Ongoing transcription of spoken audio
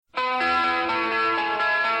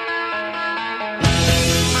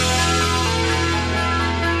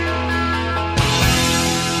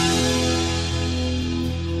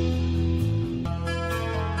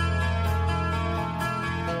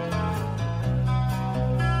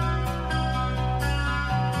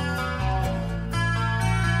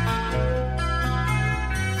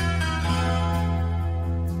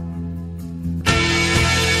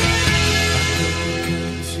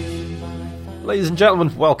Ladies and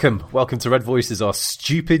gentlemen, welcome. Welcome to Red Voices, our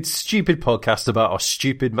stupid podcast about our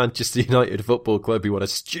stupid Manchester United Football Club who won a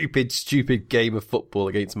stupid game of football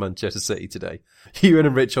against Manchester City today. Ewan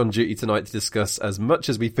and Rich on duty tonight to discuss as much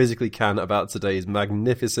as we physically can about today's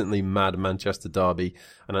magnificently mad Manchester derby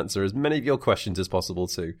and answer as many of your questions as possible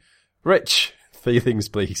too. Rich, feelings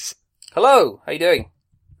please. Hello, how you doing?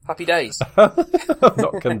 Happy days. I've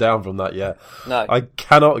not come down from that yet. No. I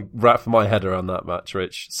cannot wrap my head around that match,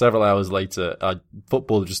 Rich. Several hours later,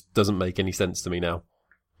 football just doesn't make any sense to me now.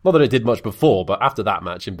 Not that it did much before, but after that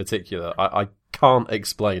match in particular, I can't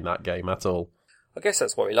explain that game at all. I guess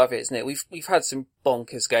that's why we love it, isn't it? We've had some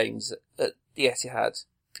bonkers games at the Etihad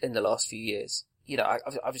in the last few years. You know, I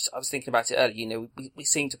was thinking about it earlier. You know, we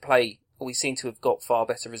seem to have got far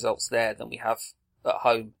better results there than we have at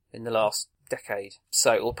home in the last decade.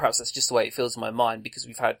 So, or perhaps that's just the way it feels in my mind, because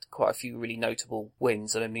we've had quite a few really notable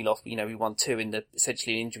wins. I mean, we won 2 in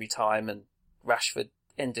essentially injury time, and Rashford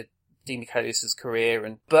ended Demichelis's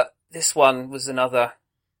career. But this one was another.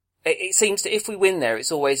 It seems that if we win there,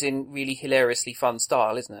 it's always in really hilariously fun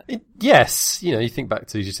style, isn't it? Yes. You know, you think back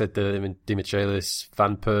to, as you said, Demichelis,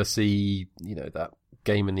 Van Persie, you know, that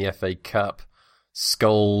game in the FA Cup,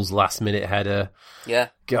 Scholes last minute header. Yeah.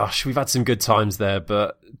 Gosh, we've had some good times there,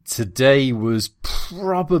 but today was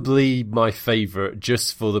probably my favourite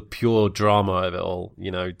just for the pure drama of it all.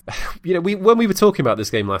 You know, when we were talking about this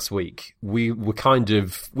game last week, we were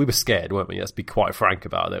scared, weren't we? Let's be quite frank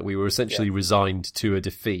about it. We were essentially resigned to a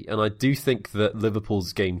defeat. And I do think that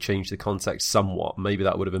Liverpool's game changed the context somewhat. Maybe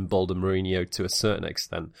that would have emboldened Mourinho to a certain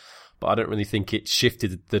extent. But I don't really think it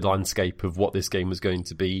shifted the landscape of what this game was going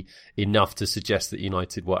to be enough to suggest that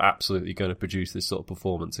United were absolutely going to produce this sort of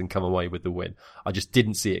performance and come away with the win. I just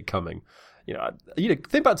didn't see it coming. You know,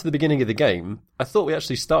 think back to the beginning of the game. I thought we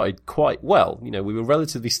actually started quite well. You know, we were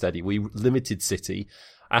relatively steady. We limited City.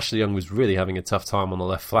 Ashley Young was really having a tough time on the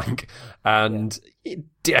left flank, and it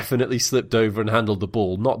definitely slipped over and handled the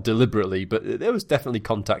ball, not deliberately, but there was definitely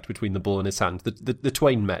contact between the ball and his hand. The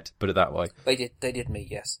twain met, put it that way. They did meet,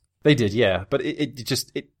 yes. They did, yeah. But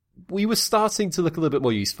we were starting to look a little bit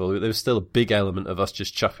more useful. There was still a big element of us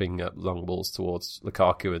just chuffing long balls towards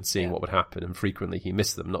Lukaku and seeing what would happen. And frequently he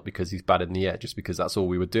missed them, not because he's bad in the air, just because that's all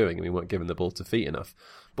we were doing and we weren't giving the ball to feet enough.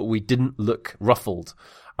 But we didn't look ruffled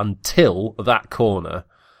until that corner.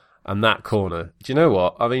 And that corner, do you know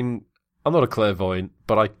what? I mean, I'm not a clairvoyant,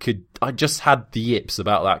 but I just had the yips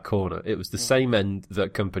about that corner. It was the same end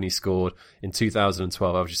that Kompany scored in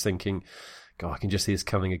 2012. I was just thinking, God, I can just see this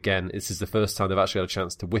coming again. This is the first time they've actually had a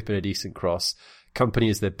chance to whip in a decent cross. Kompany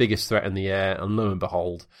is their biggest threat in the air, and lo and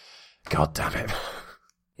behold, God damn it.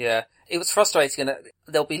 Yeah, it was frustrating, and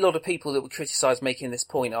there'll be a lot of people that would criticise making this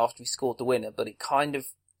point after we scored the winner, but it kind of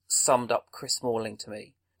summed up Chris Smalling to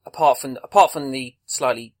me. Apart from the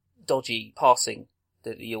slightly dodgy passing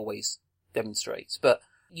that he always demonstrates. But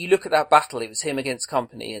you look at that battle, it was him against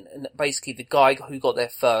Kompany, and basically the guy who got there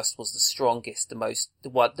first was the strongest, the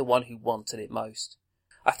one who wanted it most.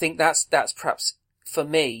 I think that's perhaps, for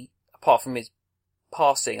me, apart from his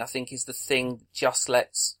passing, I think is the thing that just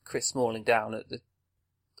lets Chris Smalling down at the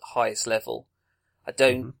highest level. I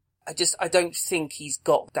don't think he's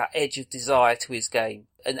got that edge of desire to his game.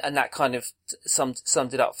 And that kind of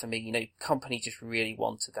summed it up for me. You know, Kompany just really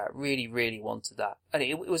wanted that, really, really wanted that. And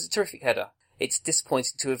it was a terrific header. It's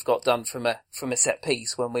disappointing to have got done from a set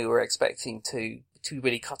piece when we were expecting to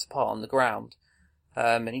really cut apart on the ground.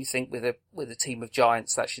 And you think with a team of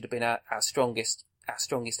giants that should have been our strongest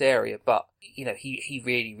area. But you know, he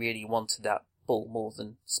really, really wanted that ball more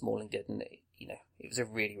than Smalling did, and it was a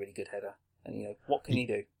really, really good header. And you know, what can he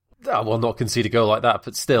do? Oh, well, not concede a goal like that,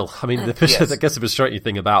 but still, I mean, I guess the frustrating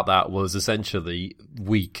thing about that was essentially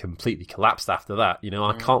we completely collapsed after that. You know,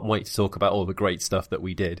 I can't wait to talk about all the great stuff that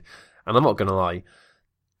we did. And I'm not going to lie,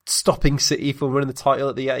 stopping City from winning the title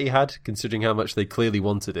at the Etihad, considering how much they clearly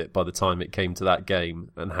wanted it by the time it came to that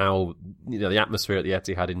game, and how, you know, the atmosphere at the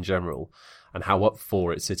Etihad in general, and how up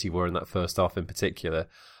for it City were in that first half in particular,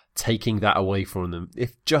 taking that away from them,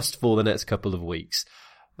 if just for the next couple of weeks,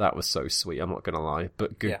 that was so sweet, I'm not going to lie.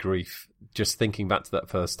 But good grief, just thinking back to that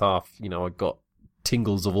first half, you know, I got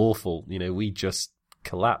tingles of awful. You know, we just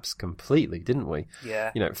collapsed completely, didn't we? Yeah.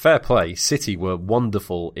 You know, fair play. City were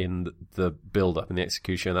wonderful in the build-up and the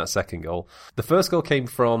execution of that second goal. The first goal came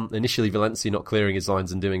from initially Valencia not clearing his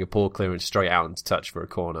lines and doing a poor clearance straight out into touch for a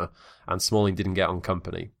corner, and Smalling didn't get on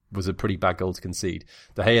Kompany. Was a pretty bad goal to concede.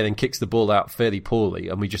 De Gea then kicks the ball out fairly poorly,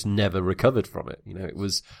 and we just never recovered from it. You know, it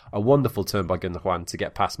was a wonderful turn by Gundogan to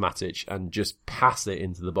get past Matic and just pass it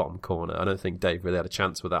into the bottom corner. I don't think Dave really had a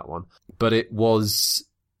chance with that one, but it was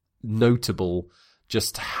notable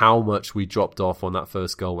just how much we dropped off when that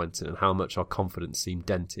first goal went in and how much our confidence seemed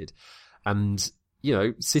dented. And, you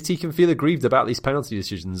know, City can feel aggrieved about these penalty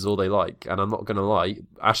decisions all they like. And I'm not going to lie,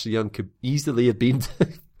 Ashley Young could easily have been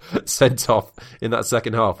sent off in that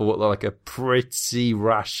second half for what looked like a pretty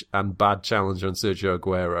rash and bad challenge on Sergio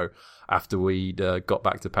Aguero after we'd got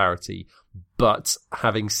back to parity. But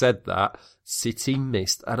having said that, City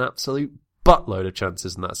missed an absolute buttload of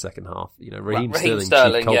chances in that second half. You know, Raheem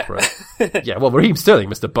Sterling, chief culprit. Yeah, well, Raheem Sterling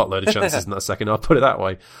missed a buttload of chances in that second half, put it that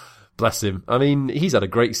way. Bless him. I mean, he's had a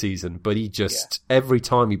great season, but he just, every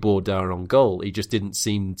time he bore down on goal, he just didn't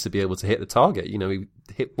seem to be able to hit the target. You know, he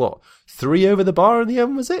hit, 3 over the bar in the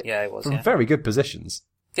end, was it? Yeah, it was, From very good positions.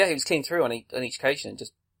 Yeah, he was clean through on each occasion and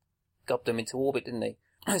just gobbed them into orbit, didn't he?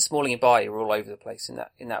 Smalling and Bailly were all over the place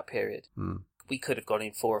in that period. We could have gone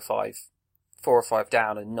in 4 or 5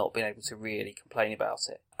 down and not been able to really complain about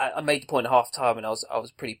it. I made the point at half time, and I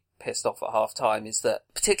was pretty pissed off at half time, is that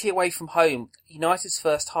particularly away from home, United's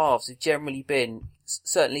first halves have generally been,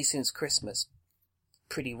 certainly since Christmas,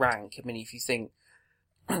 pretty rank. I mean, if you think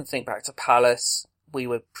back to Palace, we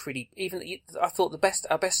were pretty, I thought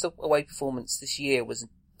our best away performance this year was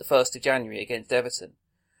the 1st of January against Everton.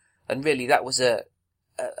 And really that was a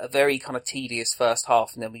very kind of tedious first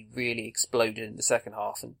half, and then we really exploded in the second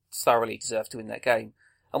half and thoroughly deserved to win that game.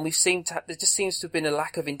 And there just seems to have been a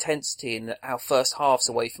lack of intensity in our first halves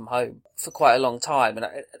away from home for quite a long time, and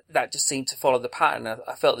that just seemed to follow the pattern.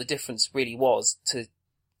 I felt the difference really was to,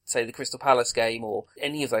 say, the Crystal Palace game or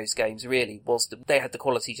any of those games really, was that they had the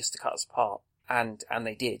quality just to cut us apart, and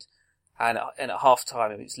they did. And at half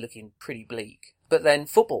time it was looking pretty bleak. But then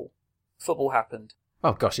football happened.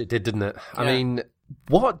 Oh gosh, it did, didn't it? Yeah. I mean,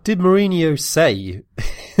 what did Mourinho say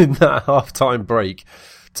in that half-time break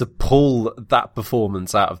to pull that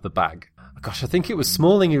performance out of the bag? Gosh, I think it was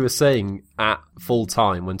Smalling who was saying at full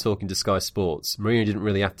time when talking to Sky Sports, Mourinho didn't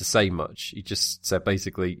really have to say much. He just said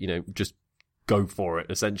basically, you know, just go for it.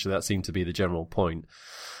 Essentially, that seemed to be the general point.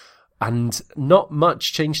 And not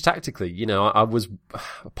much changed tactically. You know,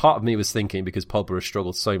 part of me was thinking, because Pogba has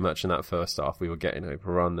struggled so much in that first half, we were getting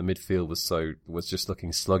overrun. The midfield was just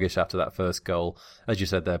looking sluggish after that first goal. As you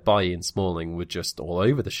said there, Bailly and Smalling were just all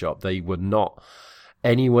over the shop. They were not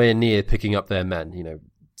anywhere near picking up their men. You know,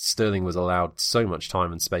 Sterling was allowed so much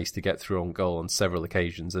time and space to get through on goal on several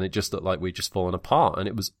occasions, and it just looked like we'd just fallen apart. And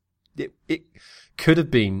it could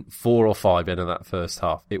have been 4 or 5 in that first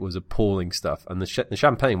half. It was appalling stuff. And the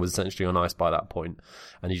champagne was essentially on ice by that point.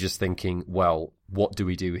 And you're just thinking, well, what do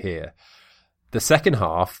we do here? The second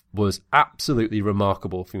half was absolutely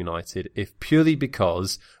remarkable for United, if purely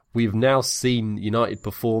because we've now seen United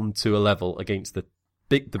perform to a level against the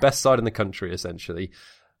best side in the country, essentially,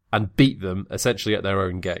 and beat them essentially at their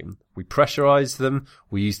own game. We pressurised them,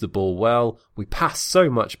 we used the ball well, we passed so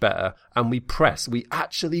much better, and we pressed. We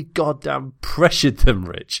actually goddamn pressured them,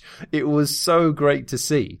 Rich. It was so great to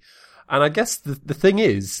see. And I guess the thing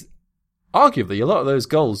is, arguably, a lot of those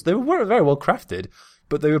goals, they weren't very well crafted,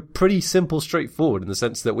 but they were pretty simple, straightforward in the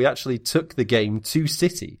sense that we actually took the game to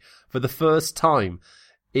City for the first time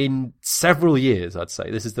in several years, I'd say.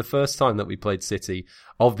 This is the first time that we played City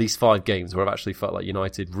of these 5 games where I've actually felt like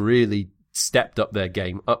United really stepped up their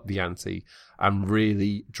game, up the ante, and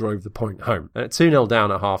really drove the point home. And at 2-0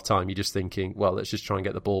 down at half-time, you're just thinking, well, let's just try and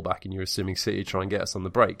get the ball back, and you're assuming City try and get us on the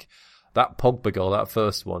break. That Pogba goal, that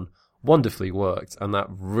first one, wonderfully worked, and that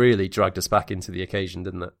really dragged us back into the occasion,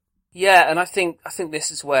 didn't it? Yeah, and I think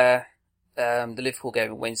this is where the Liverpool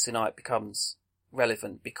game on Wednesday night becomes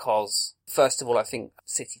relevant, because first of all, I think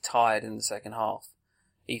City tired in the second half,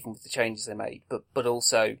 even with the changes they made, but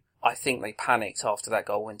also I think they panicked after that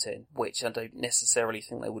goal went in, which I don't necessarily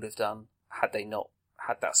think they would have done had they not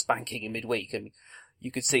had that spanking in midweek. I mean,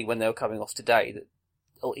 you could see when they were coming off today that,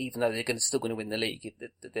 or even though they're still going to win the league,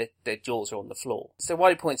 their jaws are on the floor. So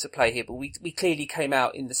wide points at play here, but we clearly came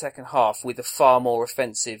out in the second half with a far more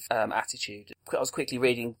offensive attitude. I was quickly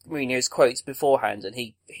reading Mourinho's quotes beforehand, and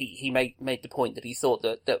he made the point that he thought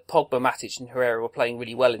that Pogba, Matic and Herrera were playing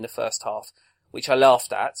really well in the first half, which I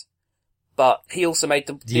laughed at. But he also made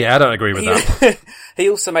I don't agree with that. He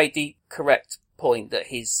also made the correct point that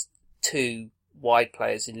his 2 wide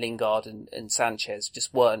players in Lingard and Sanchez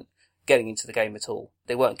just weren't getting into the game at all.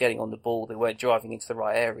 They weren't getting on the ball. They weren't driving into the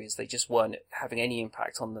right areas. They just weren't having any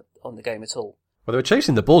impact on the game at all. Well, they were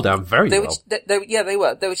chasing the ball down very well. They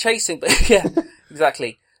were. They were chasing, but yeah,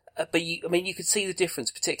 exactly. But you could see the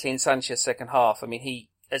difference, particularly in Sanchez's second half. I mean, he,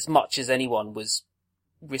 as much as anyone, was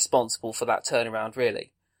responsible for that turnaround,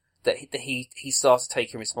 really. That he started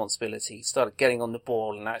taking responsibility. He started getting on the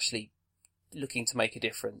ball and actually looking to make a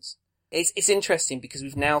difference. It's interesting because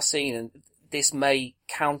we've now seen, and this may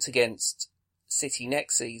count against City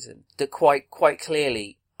next season, that quite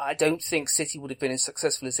clearly, I don't think City would have been as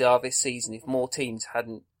successful as they are this season if more teams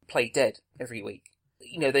hadn't played dead every week.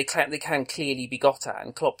 You know, they can clearly be got at,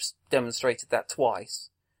 and Klopp's demonstrated that twice.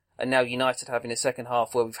 And now United having a second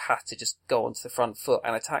half where we've had to just go onto the front foot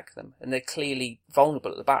and attack them. And they're clearly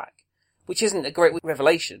vulnerable at the back, which isn't a great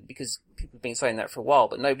revelation because people have been saying that for a while,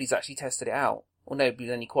 but nobody's actually tested it out. Or nobody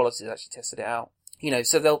with any quality has actually tested it out. You know,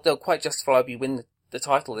 so they'll quite justifiably win the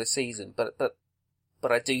title this season, but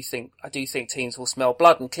I do think teams will smell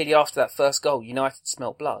blood, and clearly after that first goal, United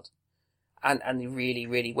smelled blood. And they really,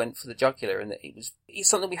 really went for the jugular, and it's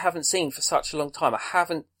something we haven't seen for such a long time. I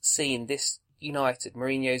haven't seen this United,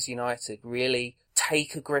 Mourinho's United, really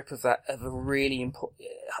take a grip of a really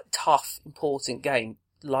tough, important game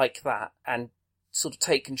like that, and sort of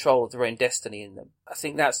take control of their own destiny in them. I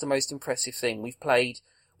think that's the most impressive thing. We've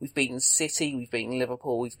beaten City, we've beaten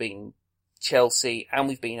Liverpool, we've beaten Chelsea, and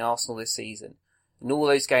we've beaten Arsenal this season. In all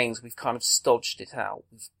those games, we've kind of stodged it out.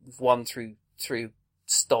 We've won through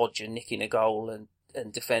stodge and nicking a goal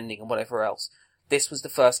and defending and whatever else. This was the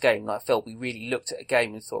first game that I felt we really looked at a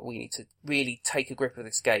game and thought we need to really take a grip of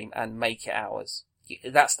this game and make it ours.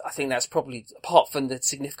 I think that's probably, apart from the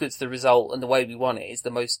significance of the result and the way we won it, is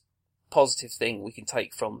the most positive thing we can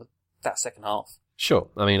take from that second half. Sure.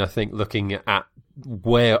 I mean, I think looking at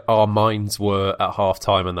where our minds were at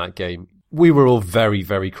half-time in that game, we were all very,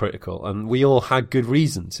 very critical, and we all had good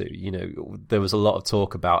reason to. You know, there was a lot of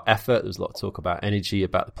talk about effort, there was a lot of talk about energy,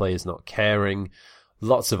 about the players not caring,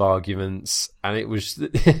 lots of arguments, and it was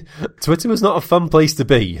Twitter was not a fun place to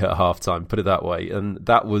be at halftime, put it that way, and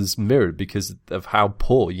that was mirrored because of how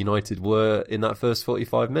poor United were in that first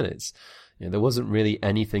 45 minutes. You know, there wasn't really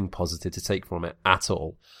anything positive to take from it at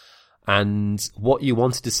all. And what you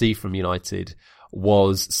wanted to see from United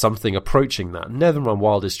was something approaching that. Never in my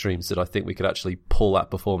wildest dreams did I think we could actually pull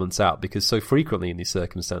that performance out, because so frequently in these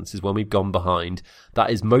circumstances, when we've gone behind, that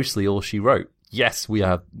is mostly all she wrote. Yes, we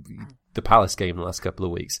have the Palace game in the last couple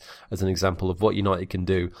of weeks as an example of what United can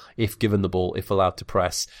do if given the ball, if allowed to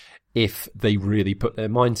press, if they really put their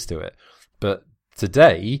minds to it. But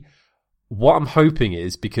today, what I'm hoping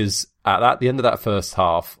is, because at the end of that first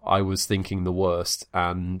half, I was thinking the worst,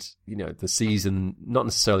 and, you know, the season not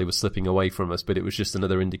necessarily was slipping away from us, but it was just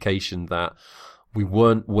another indication that we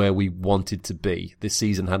weren't where we wanted to be. This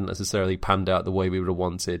season hadn't necessarily panned out the way we would have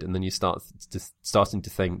wanted, and then you starting to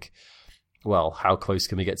think, well, how close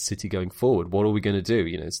can we get to City going forward? What are we going to do?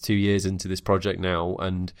 You know, it's 2 years into this project now,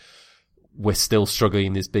 and we're still struggling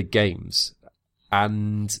in these big games.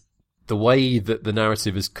 And the way that the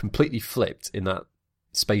narrative is completely flipped in that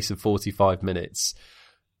space of 45 minutes,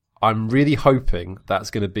 I'm really hoping that's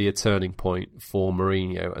going to be a turning point for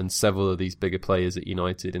Mourinho and several of these bigger players at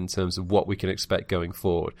United in terms of what we can expect going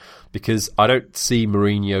forward. Because I don't see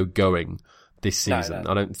Mourinho going this season.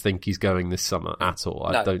 No. I don't think he's going this summer at all.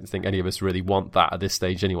 I don't think any of us really want that at this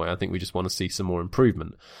stage anyway. I think we just want to see some more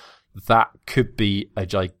improvement. That could be a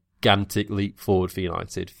gigantic leap forward for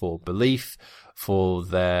United, for belief, for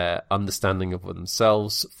their understanding of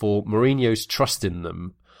themselves, for Mourinho's trust in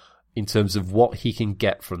them in terms of what he can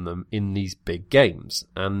get from them in these big games.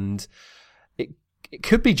 And it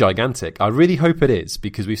could be gigantic. I really hope it is,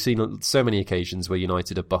 because we've seen so many occasions where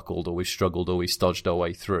United have buckled, or we've struggled, or we've stodged our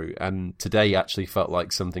way through. And today actually felt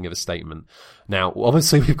like something of a statement. Now,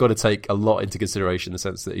 obviously, we've got to take a lot into consideration in the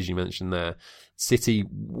sense that, as you mentioned there, City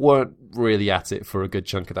weren't really at it for a good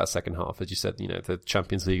chunk of that second half. As you said, you know, the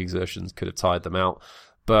Champions League exertions could have tired them out.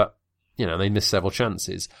 But, you know, they missed several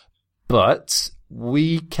chances. But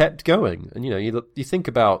we kept going. And, you know, you think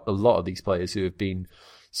about a lot of these players who have been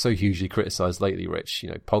so hugely criticised lately, Rich. You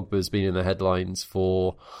know, Pogba's been in the headlines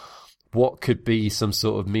for what could be some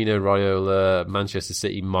sort of Mino Raiola Manchester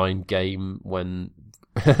City mind game when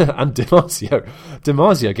and Di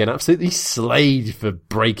Marzio getting absolutely slayed for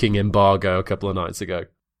breaking embargo a couple of nights ago.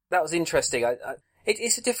 That was interesting.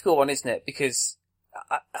 It's a difficult one, isn't it? Because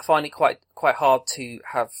I find it quite hard to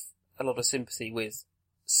have a lot of sympathy with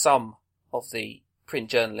some of the print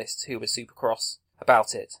journalists who were super cross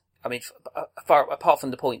about it. I mean, apart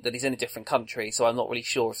from the point that he's in a different country, so I'm not really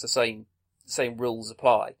sure if the same rules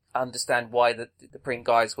apply. I understand why the print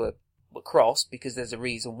guys were cross, because there's a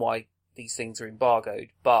reason why these things are embargoed.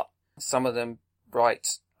 But some of them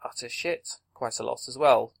write utter shit quite a lot as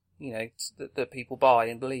well, you know, that people buy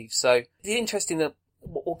and believe. So it's interesting that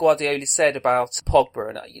what Guardiola said about Pogba,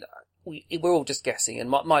 and you know, we're all just guessing. And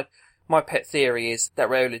my pet theory is that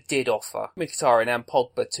Raiola did offer Mkhitaryan and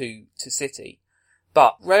Pogba to City.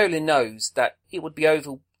 But Raiola knows that it would be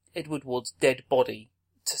over Ed Woodward's dead body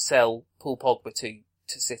to sell Paul Pogba to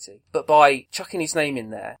City. But by chucking his name in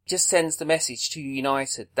there, it just sends the message to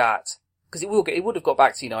United that because it would have got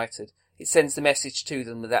back to United. It sends the message to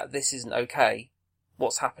them that this isn't okay,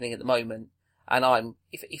 what's happening at the moment. And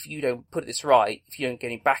if you don't put this right, if you don't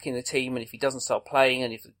get him back in the team, and if he doesn't start playing,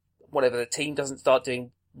 and if whatever the team doesn't start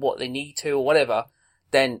doing what they need to or whatever,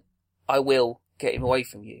 then I will get him away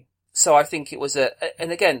from you. So I think it was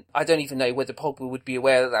and again, I don't even know whether Pogba would be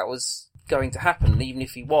aware that was going to happen, even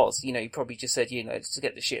if he was. He probably just said, to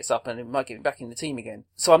get the shits up and it might get him back in the team again.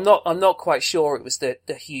 So I'm not quite sure it was the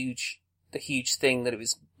huge thing that it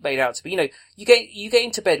was made out to be. You get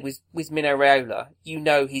into bed with Mino Raiola,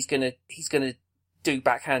 he's gonna do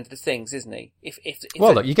backhanded things, isn't he?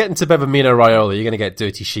 Look, you get into bed with Mino Raiola, you're gonna get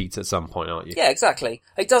dirty sheets at some point, aren't you? Yeah, exactly.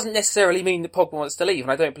 It doesn't necessarily mean that Pogba wants to leave,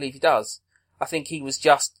 and I don't believe he does. I think he was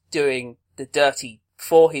just doing the dirty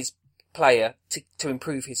for his player to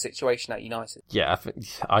improve his situation at United. Yeah,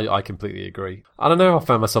 I completely agree. I don't know, I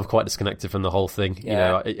found myself quite disconnected from the whole thing.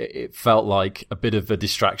 Yeah. It felt like a bit of a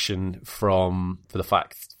distraction from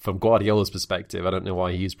Guardiola's perspective. I don't know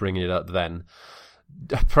why he was bringing it up then.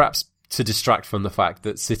 Perhaps to distract from the fact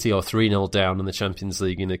that City are 3-0 down in the Champions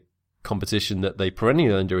League in a competition that they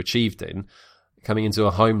perennially underachieved in, coming into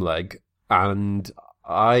a home leg, and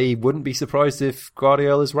I wouldn't be surprised if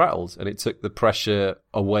Guardiola's rattled and it took the pressure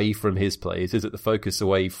away from his players, it took the focus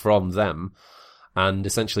away from them, and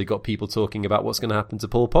essentially got people talking about what's going to happen to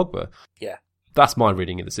Paul Pogba. Yeah. That's my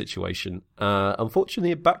reading of the situation.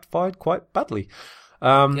 Unfortunately, it backfired quite badly.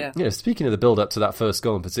 Speaking of the build-up to that first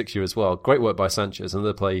goal in particular as well, great work by Sanchez,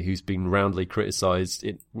 another player who's been roundly criticised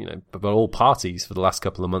by all parties for the last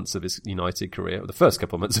couple of months of his United career, or the first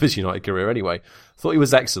couple of months of his United career anyway. Thought he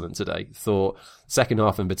was excellent today. Thought second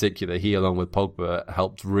half in particular, he along with Pogba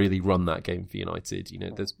helped really run that game for United.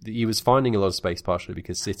 He was finding a lot of space partially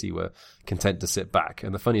because City were content to sit back.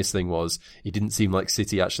 And the funniest thing was, it didn't seem like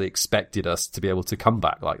City actually expected us to be able to come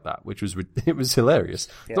back like that, which was hilarious.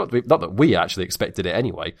 Yeah. Not that we actually expected it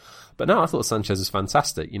anyway. But no, I thought Sanchez was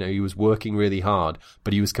fantastic. He was working really hard,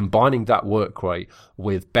 but he was combining that work rate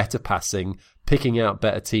with better passing, picking out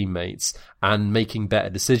better teammates, and making better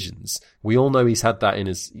decisions. We all know he's got that in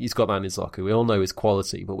his locker. We all know his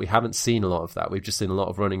quality, but we haven't seen a lot of that. We've just seen a lot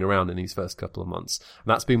of running around in these first couple of months.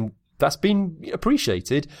 And that's been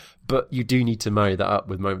appreciated, but you do need to marry that up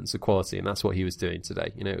with moments of quality, and that's what he was doing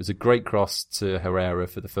today. It was a great cross to Herrera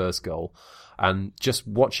for the first goal, and just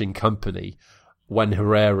watching Kompany when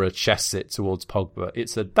Herrera chests it towards Pogba,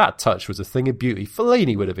 that touch was a thing of beauty.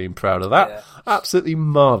 Fellaini would have been proud of that. Yeah. Absolutely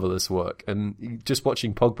marvellous work. And just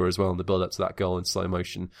watching Pogba as well in the build-up to that goal in slow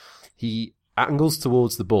motion, he angles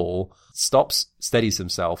towards the ball, stops, steadies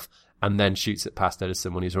himself, and then shoots it past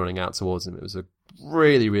Ederson when he's running out towards him. It was a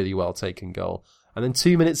really, really well-taken goal. And then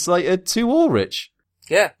 2 minutes later, 2-2, Rich.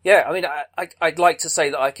 Yeah. I mean, I'd like to say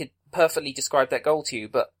that I could perfectly describe that goal to you,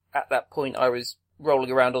 but at that point I was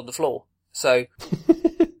rolling around on the floor. So,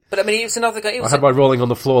 but I mean, it was another game. I had my rolling on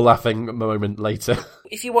the floor laughing moment later.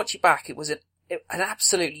 If you watch it back, it was an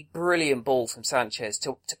absolutely brilliant ball from Sanchez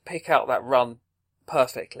to pick out that run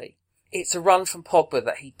perfectly. It's a run from Pogba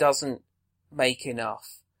that he doesn't make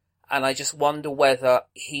enough. And I just wonder whether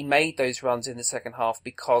he made those runs in the second half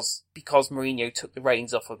because Mourinho took the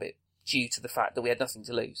reins off a bit due to the fact that we had nothing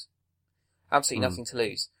to lose. Absolutely nothing to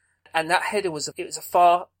lose. And that header was a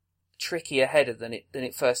far trickier header than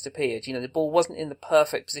it first appeared. The ball wasn't in the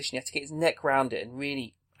perfect position. You had to get his neck round it and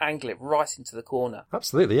really angle it right into the corner.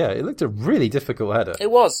 Absolutely, yeah. It looked a really difficult header. It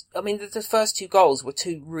was. I mean, the first two goals were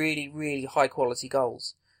two really, really high quality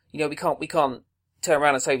goals. We can't turn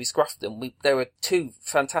around and say we scruffed them. There were two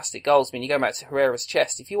fantastic goals. I mean, you go back to Herrera's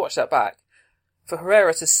chest. If you watch that back, for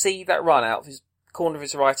Herrera to see that run out of his corner of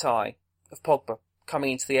his right eye of Pogba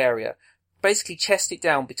coming into the area, basically chest it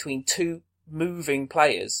down between two moving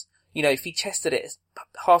players. If he chested it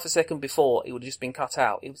half a second before, it would have just been cut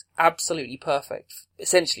out. It was absolutely perfect.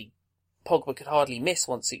 Essentially, Pogba could hardly miss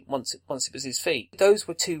once it was his feet. Those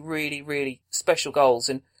were two really, really special goals,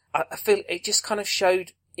 and I feel it just kind of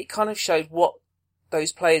showed what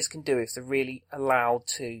those players can do if they're really allowed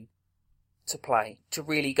to play, to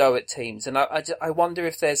really go at teams. And I wonder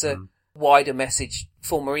if there's a wider message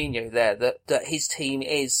for Mourinho there that his team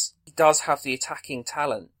he does have the attacking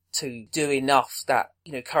talent to do enough that,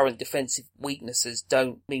 current defensive weaknesses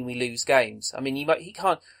don't mean we lose games. I mean, you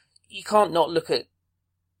can't not look at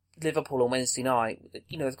Liverpool on Wednesday night.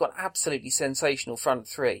 They've got absolutely sensational front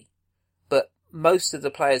three, but most of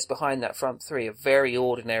the players behind that front three are very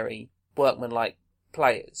ordinary workman-like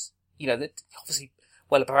players. They're obviously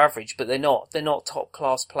well above average, but they're not top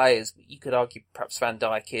class players. You could argue perhaps Van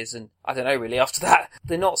Dijk is, and I don't know really after that.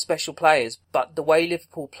 They're not special players, but the way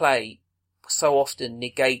Liverpool play so often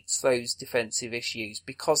negates those defensive issues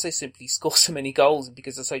because they simply score so many goals and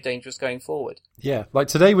because they're so dangerous going forward. Yeah, like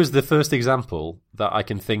today was the first example that I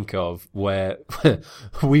can think of where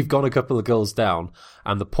we've gone a couple of goals down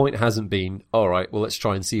and the point hasn't been, all right, well, let's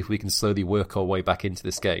try and see if we can slowly work our way back into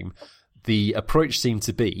this game. The approach seemed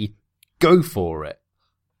to be, go for it.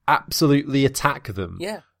 Absolutely attack them.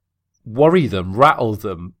 Yeah. Worry them, rattle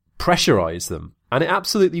them, pressurize them. And it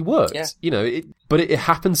absolutely worked. Yeah. You know, but it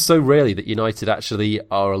happens so rarely that United actually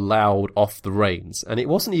are allowed off the reins. And it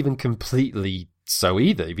wasn't even completely so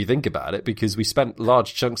either, if you think about it, because we spent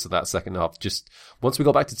large chunks of that second half. Just once we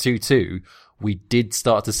got back to 2-2, we did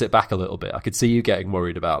start to sit back a little bit. I could see you getting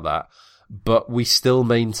worried about that. But we still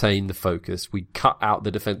maintained the focus. We cut out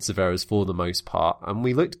the defensive errors for the most part, and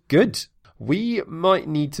we looked good. We might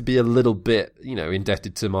need to be a little bit,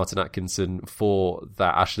 indebted to Martin Atkinson for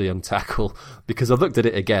that Ashley Young tackle, because I looked at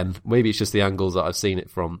it again. Maybe it's just the angles that I've seen it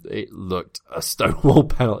from. It looked a stonewall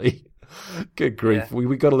penalty. Good grief. Yeah.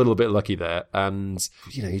 We got a little bit lucky there. And,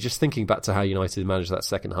 you're just thinking back to how United managed that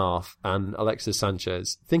second half, and Alexis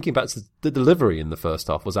Sanchez, thinking back to the delivery in the first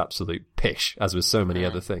half was absolute pish, as with so many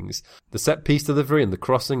other things. The set piece delivery and the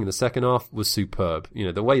crossing in the second half was superb.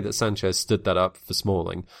 The way that Sanchez stood that up for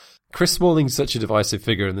Smalling. Chris Smalling's such a divisive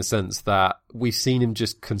figure in the sense that we've seen him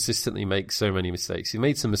just consistently make so many mistakes. He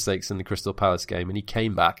made some mistakes in the Crystal Palace game and he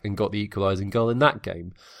came back and got the equalising goal in that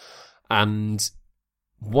game. And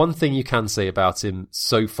one thing you can say about him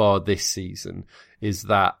so far this season is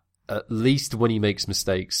that at least when he makes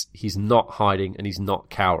mistakes, he's not hiding and he's not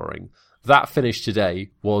cowering. That finish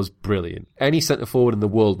today was brilliant. Any centre-forward in the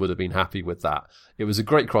world would have been happy with that. It was a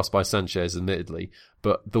great cross by Sanchez, admittedly,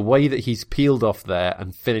 but the way that he's peeled off there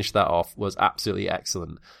and finished that off was absolutely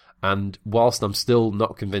excellent. And whilst I'm still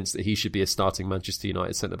not convinced that he should be a starting Manchester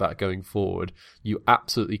United centre-back going forward, you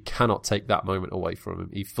absolutely cannot take that moment away from him.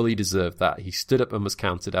 He fully deserved that. He stood up and was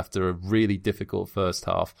counted after a really difficult first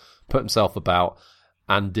half, put himself about,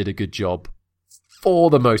 and did a good job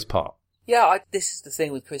for the most part. Yeah, this is the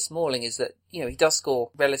thing with Chris Smalling is that, he does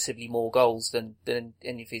score relatively more goals than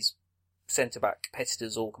any of his centre-back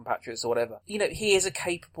competitors or compatriots or whatever. He is a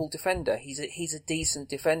capable defender. He's a decent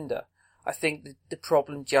defender. I think the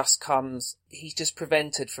problem just comes, he's just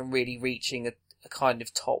prevented from really reaching a kind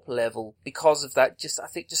of top level because of that. I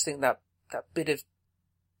think that bit of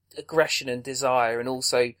aggression and desire, and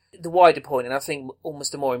also the wider point, and I think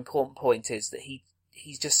almost the more important point is that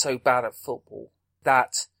he's just so bad at football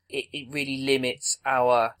that it really limits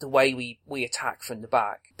the way we attack from the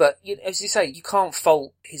back. But as you say, you can't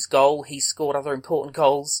fault his goal. He's scored other important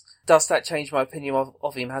goals. Does that change my opinion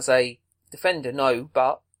of him as a defender? No,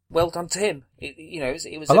 but well done to him.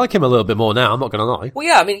 It was. I like him a little bit more now. I'm not going to lie. Well,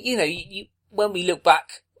 yeah. I mean, when we look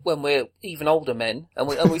back, when we're even older men, and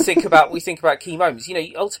we think about key moments.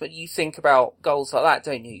 Ultimately, you think about goals like that,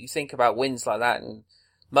 don't you? You think about wins like that and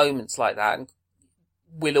moments like that, and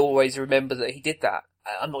we'll always remember that he did that.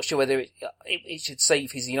 I'm not sure whether it should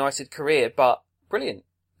save his United career, but brilliant.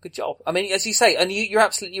 Good job. I mean, as you say, and you're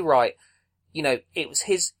absolutely right. It was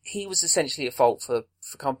he was essentially at fault for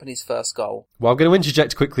Kompany's first goal. Well, I'm going to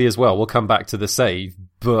interject quickly as well. We'll come back to the save,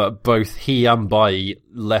 but both he and Bailly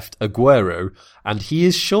left Aguero, and he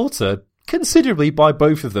is shorter considerably by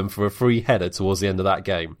both of them for a free header towards the end of that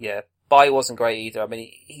game. Yeah, Bailly wasn't great either. I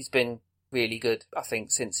mean, he's been really good, I think,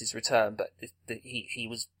 since his return, but he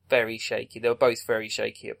was very shaky. They were both very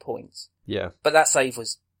shaky at points. Yeah. But that save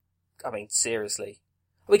was, seriously.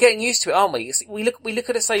 We're getting used to it, aren't we? We look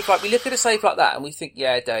at a save like that and we think,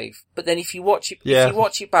 yeah, Dave. But then if you watch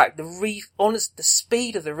it back, the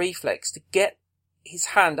speed of the reflex to get his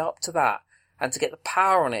hand up to that and to get the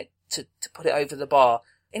power on it to put it over the bar,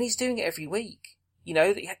 and he's doing it every week. He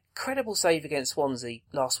had an incredible save against Swansea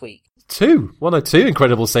last week. One or two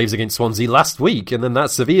incredible saves against Swansea last week, and then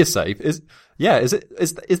that Sevilla save is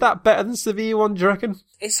that better than Sevilla one, do you reckon?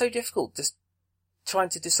 It's so difficult just trying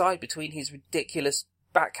to decide between his ridiculous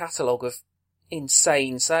back catalogue of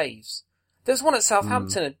insane saves. There was one at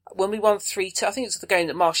Southampton when we won 3-2. I think it's the game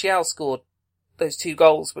that Martial scored those two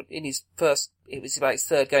goals, but it was about his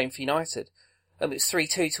third game for United. And it was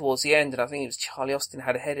 3-2 towards the end, and I think it was Charlie Austin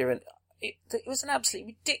had a header, and it was an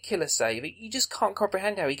absolutely ridiculous save. You just can't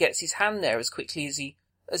comprehend how he gets his hand there as quickly as he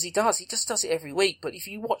does. He just does it every week. But if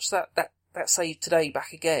you watch that save today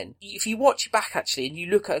back again, if you watch it back actually, and you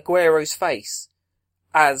look at Aguero's face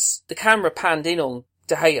as the camera panned in on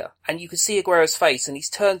De Gea, and you can see Aguero's face, and he's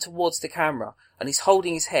turned towards the camera, and he's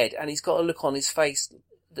holding his head, and he's got a look on his face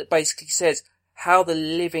that basically says, "How the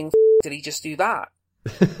living did he just do that?"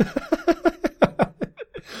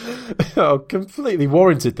 Oh, completely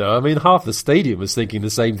warranted, though. I mean, half the stadium was thinking the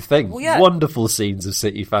same thing. Well, yeah. Wonderful scenes of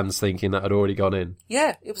City fans thinking that had already gone in.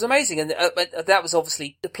 Yeah, it was amazing. And that was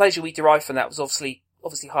obviously, the pleasure we derived from that was obviously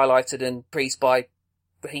highlighted and praised by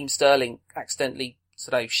Raheem Sterling accidentally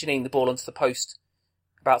shinning the ball onto the post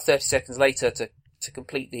about 30 seconds later to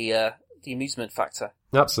complete the amusement factor.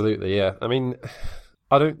 Absolutely, yeah. I mean,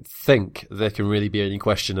 I don't think there can really be any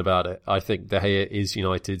question about it. I think De Gea is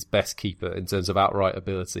United's best keeper in terms of outright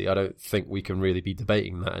ability. I don't think we can really be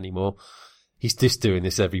debating that anymore. He's just doing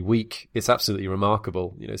this every week. It's absolutely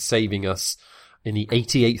remarkable. Saving us in the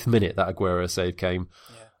 88th minute, that Aguero save came.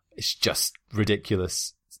 Yeah. It's just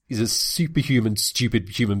ridiculous. He's a superhuman, stupid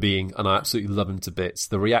human being, and I absolutely love him to bits.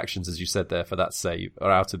 The reactions, as you said there, for that save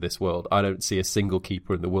are out of this world. I don't see a single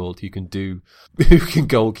keeper in the world who can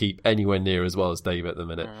goalkeep anywhere near as well as Dave at the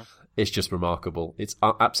minute. It's just remarkable. It's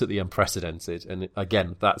absolutely unprecedented. And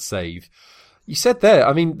again, that save, you said there,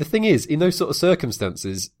 I mean, the thing is, in those sort of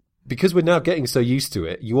circumstances, because we're now getting so used to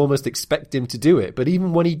it, you almost expect him to do it. But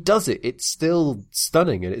even when he does it, it's still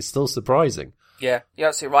stunning and it's still surprising. Yeah, you're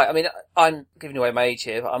absolutely right. I mean, I'm giving away my age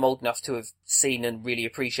here, but I'm old enough to have seen and really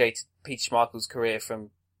appreciated Peter Schmeichel's career from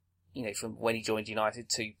when he joined United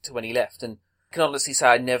to when he left. And I can honestly say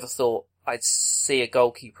I never thought I'd see a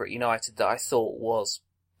goalkeeper at United that I thought was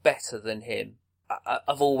better than him.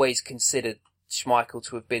 I've always considered Schmeichel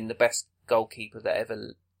to have been the best goalkeeper that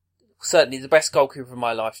ever, certainly the best goalkeeper of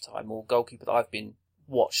my lifetime, or goalkeeper that I've been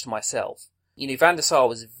watched myself. Van der Sar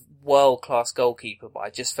was a world-class goalkeeper, but I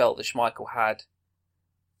just felt that Schmeichel had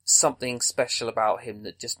something special about him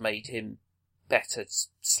that just made him better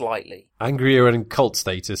slightly. Angrier and cult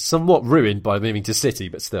status, somewhat ruined by moving to City,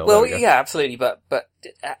 but still. Well, yeah, absolutely, but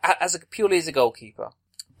purely as a goalkeeper.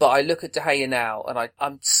 But I look at De Gea now, and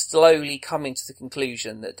I'm slowly coming to the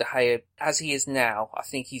conclusion that De Gea, as he is now, I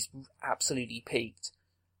think he's absolutely peaked.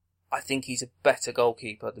 I think he's a better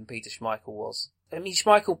goalkeeper than Peter Schmeichel was. I mean,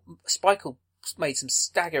 Schmeichel made some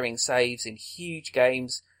staggering saves in huge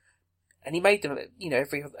games, and he made them,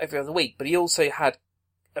 every other week. But he also had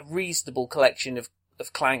a reasonable collection of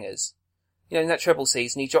clangers. In that treble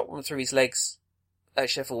season, he dropped one through his legs at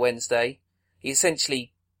Sheffield Wednesday. He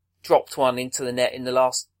essentially dropped one into the net in the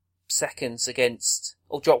last seconds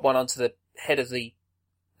or dropped one onto the head of the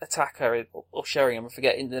attacker or Sheringham, I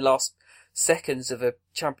forget, in the last seconds of a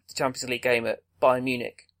Champions League game at Bayern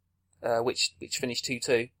Munich, which finished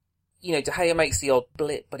 2-2. De Gea makes the odd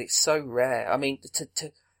blip, but it's so rare. I mean,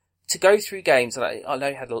 to go through games, and I know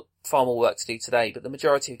he had far more work to do today, but the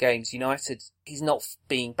majority of games, United, he's not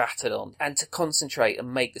being battered on. And to concentrate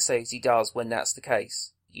and make the saves he does when that's the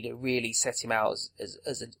case, really set him out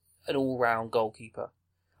as an all-round goalkeeper.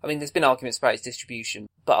 I mean, there's been arguments about his distribution,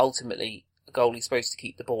 but ultimately, a goalie's supposed to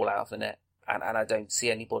keep the ball out of the net. And I don't see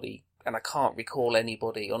anybody, and I can't recall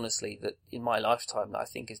anybody, honestly, that in my lifetime that I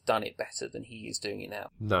think has done it better than he is doing it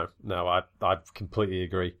now. No, I completely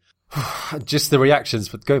agree. Just the reactions,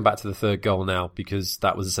 but going back to the third goal now, because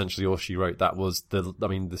that was essentially all she wrote. That was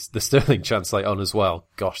the Sterling chance late on as well.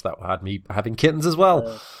 Gosh, that had me having kittens as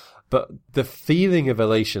well. But the feeling of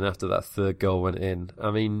elation after that third goal went in,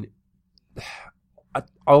 I mean, I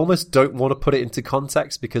almost don't want to put it into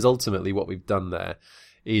context, because ultimately what we've done there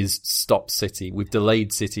is stop City. We've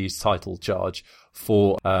delayed City's title charge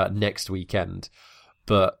for next weekend.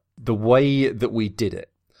 But the way that we did it,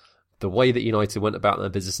 the way that United went about their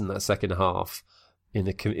business in that second half,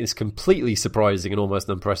 is completely surprising and almost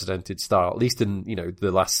unprecedented style, at least in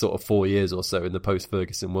the last sort of 4 years or so in the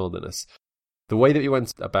post-Ferguson wilderness. The way that we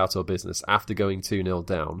went about our business after going 2-0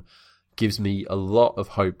 down gives me a lot of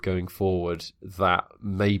hope going forward that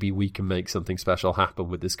maybe we can make something special happen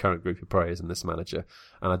with this current group of players and this manager.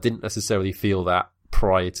 And I didn't necessarily feel that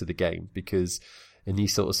prior to the game, because in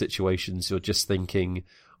these sort of situations, you're just thinking,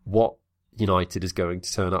 what United is going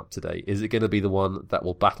to turn up today? Is it going to be the one that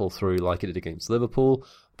will battle through like it did against Liverpool,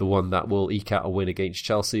 the one that will eke out a win against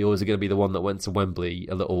Chelsea, or is it going to be the one that went to Wembley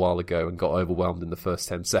a little while ago and got overwhelmed in the first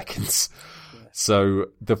 10 seconds? Yeah. So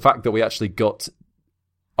the fact that we actually got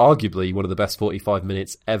arguably one of the best 45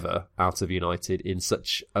 minutes ever out of United in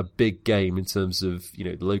such a big game in terms of,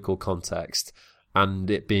 the local context, and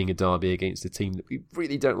it being a derby against a team that we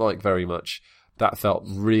really don't like very much, that felt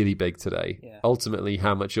really big today. Yeah. Ultimately,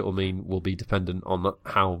 how much it will mean will be dependent on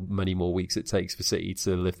how many more weeks it takes for City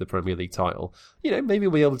to lift the Premier League title. Maybe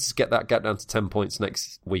we'll be able to get that gap down to 10 points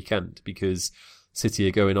next weekend, because City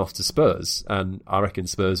are going off to Spurs, and I reckon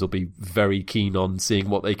Spurs will be very keen on seeing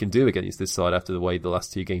what they can do against this side after the way the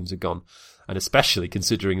last two games have gone. And especially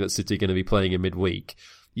considering that City are going to be playing in midweek,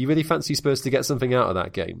 you really fancy Spurs to get something out of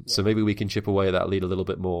that game. Yeah. So maybe we can chip away at that lead a little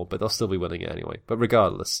bit more, but they'll still be winning it anyway. But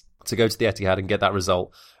regardless, to go to the Etihad and get that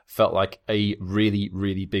result felt like a really,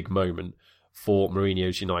 really big moment for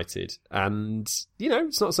Mourinho's United. And,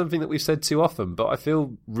 it's not something that we've said too often, but I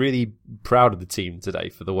feel really proud of the team today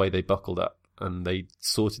for the way they buckled up and they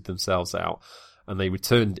sorted themselves out and they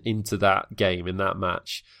returned into that game, in that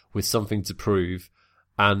match, with something to prove.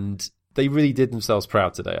 And they really did themselves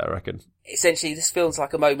proud today, I reckon. Essentially, this feels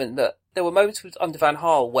like a moment that there were moments under Van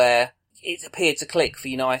Gaal where it appeared to click for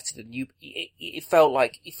United, and it felt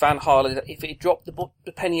like if Van Gaal, if it dropped,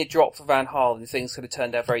 the penny had dropped for Van Gaal, then things could have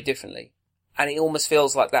turned out very differently. And it almost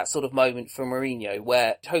feels like that sort of moment for Mourinho,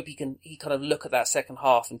 where I hope he kind of look at that second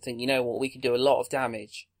half and think, you know what, we can do a lot of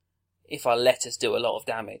damage if our letters do a lot of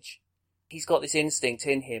damage. He's got this instinct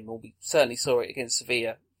in him, or we certainly saw it against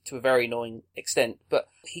Sevilla to a very annoying extent, but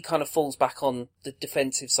he kind of falls back on the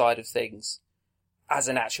defensive side of things as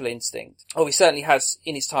a natural instinct. Oh, he certainly has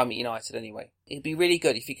in his time at United anyway. It'd be really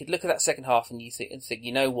good if you could look at that second half and you think,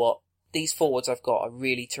 you know what, these forwards I've got are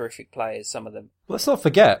really terrific players, some of them. Let's not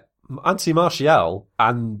forget, Anthony Martial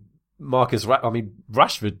and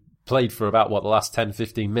Rashford played for about, the last 10,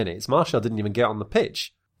 15 minutes. Martial didn't even get on the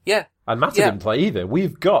pitch. Yeah. And Mata didn't play either.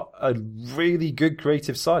 We've got a really good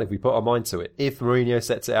creative side if we put our mind to it, if Mourinho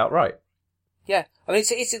sets it out right. Yeah. I mean,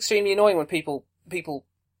 it's extremely annoying when people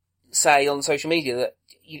say on social media that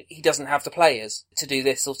he doesn't have the players to do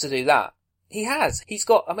this or to do that. He has. He's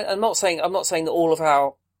got, I mean, I'm not saying that all of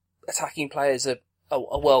our attacking players are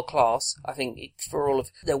world class. I think for all of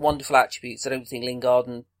their wonderful attributes, I don't think Lingard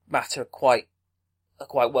and Mata are quite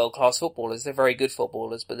world class footballers. They're very good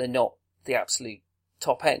footballers, but they're not the absolute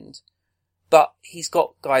top end. But he's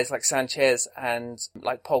got guys like Sanchez and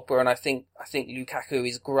like Pogba, and I think Lukaku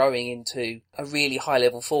is growing into a really high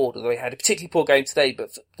level forward, although he had a particularly poor game today,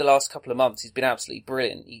 but for the last couple of months he's been absolutely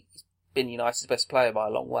brilliant. He's been United's best player by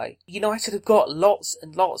a long way. United have got lots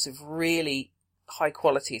and lots of really high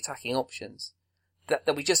quality attacking options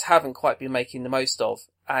that we just haven't quite been making the most of.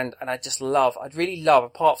 And I'd really love,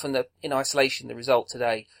 apart from in isolation, the result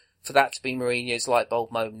today, for that to be Mourinho's light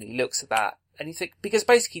bulb moment. He looks at that and you think, because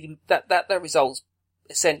basically that results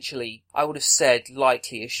essentially, I would have said,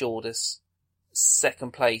 likely assured us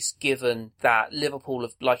second place, given that Liverpool are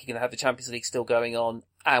likely going to have the Champions League still going on,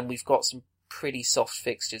 and we've got some pretty soft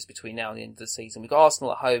fixtures between now and the end of the season. We've got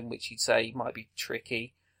Arsenal at home, which you'd say might be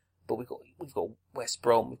tricky, but we've got West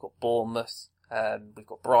Brom, we've got Bournemouth, we've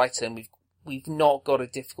got Brighton, we've not got a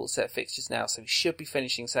difficult set of fixtures now, so we should be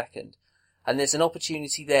finishing second. And there's an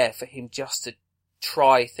opportunity there for him just to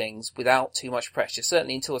try things without too much pressure,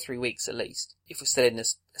 certainly in 2 or 3 weeks at least, if we're still in a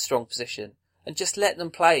strong position, and just let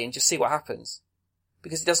them play and just see what happens,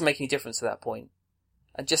 because it doesn't make any difference at that point.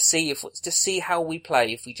 And just see how we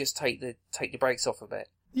play if we just take the brakes off a bit.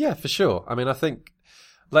 Yeah, for sure. I mean, I think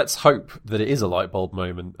let's hope that it is a light bulb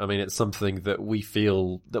moment. I mean, it's something that we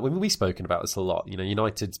feel that we've spoken about this a lot. You know,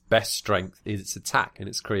 United's best strength is its attack and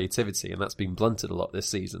its creativity, and that's been blunted a lot this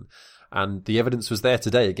season. And the evidence was there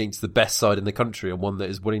today against the best side in the country and one that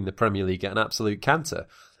is winning the Premier League at an absolute canter.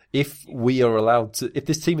 If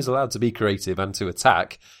this team is allowed to be creative and to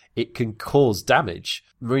attack, it can cause damage.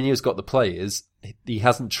 Mourinho's got the players. He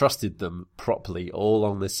hasn't trusted them properly all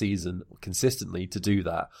along this season consistently to do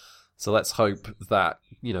that. So let's hope that,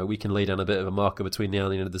 we can lay down a bit of a marker between now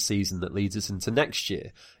and the end of the season that leads us into next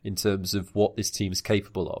year in terms of what this team's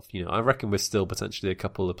capable of. I reckon we're still potentially a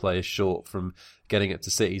couple of players short from getting up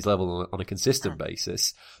to City's level on a consistent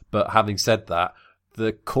basis. But having said that,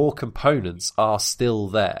 the core components are still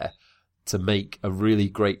there to make a really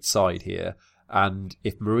great side here. And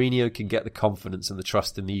if Mourinho can get the confidence and the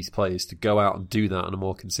trust in these players to go out and do that on a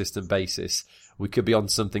more consistent basis, we could be on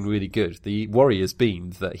something really good. The worry has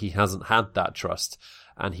been that he hasn't had that trust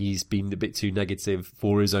and he's been a bit too negative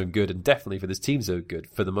for his own good and definitely for this team's own good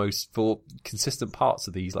for consistent parts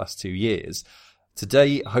of these last 2 years.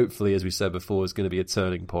 Today, hopefully, as we said before, is going to be a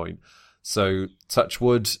turning point. So, touch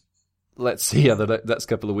wood. Let's see how the next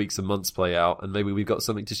couple of weeks and months play out, and maybe we've got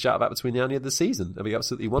something to shout about between now and the end of the season. It'll be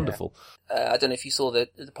absolutely wonderful. Yeah. I don't know if you saw the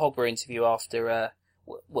Pogba interview after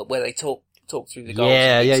where they talked through the goals.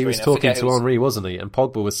 Yeah, he was talking to Henry, wasn't he? And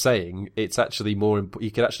Pogba was saying it's actually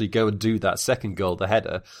he could actually go and do that second goal, the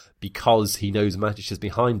header, because he knows Matic is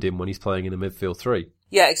behind him when he's playing in a midfield three.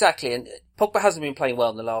 Yeah, exactly. And Pogba hasn't been playing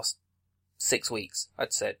well in the last 6 weeks,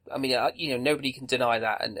 I'd say. I mean, nobody can deny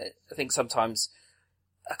that, and I think sometimes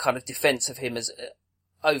a kind of defence of him as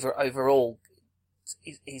overall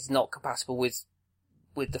is not compatible with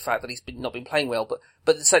the fact that he's not been playing well.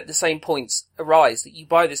 But the same points arise that you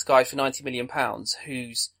buy this guy for £90 million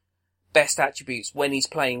whose best attributes when he's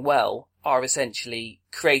playing well are essentially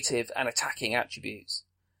creative and attacking attributes.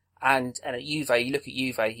 And at Juve, you look at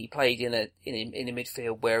Juve, he played in a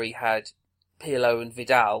midfield where he had Pirlo and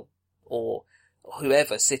Vidal or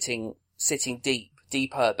whoever sitting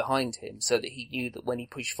deeper behind him, so that he knew that when he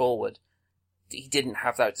pushed forward, he didn't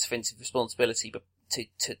have that defensive responsibility, but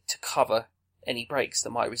to cover any breaks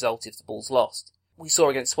that might result if the ball's lost. We saw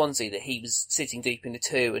against Swansea that he was sitting deep in the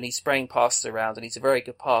 2 and he's spraying passes around, and he's a very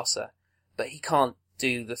good passer, but he can't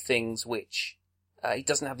do the things which he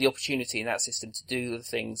doesn't have the opportunity in that system to do the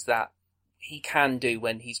things that he can do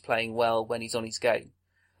when he's playing well, when he's on his game.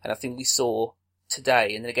 And I think we saw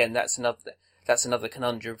today, and again, that's another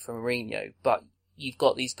conundrum for Mourinho, but you've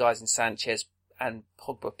got these guys in Sanchez and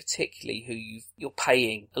Pogba particularly, who you're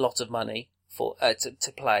paying a lot of money for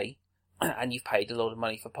to play, and you've paid a lot of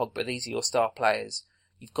money for Pogba. These are your star players.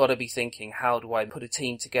 You've got to be thinking, how do I put a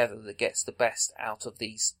team together that gets the best out of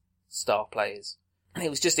these star players? And it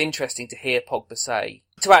was just interesting to hear Pogba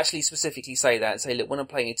to actually specifically say that and say, look, when I'm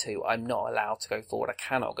playing a 2, I'm not allowed to go forward. I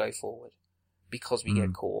cannot go forward because we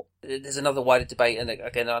get caught. There's another wider debate, and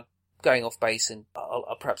again, I'm going off base, and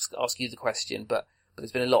I'll perhaps ask you the question, but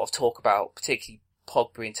there's been a lot of talk about particularly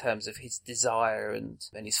Pogba in terms of his desire and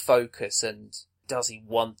his focus, and does he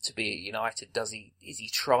want to be at United? Is he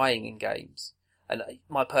trying in games? And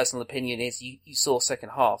my personal opinion is you saw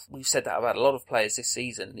second half. We've said that about a lot of players this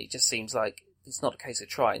season, and it just seems like it's not a case of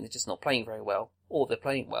trying. They're just not playing very well, or they're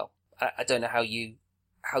playing well. I don't know how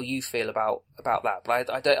you feel about that, but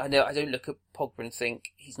I don't look at Pogba and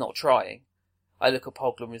think he's not trying. I look at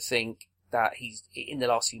Pogba and think that he's, in the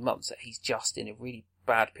last few months, that he's just in a really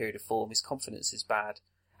bad period of form. His confidence is bad.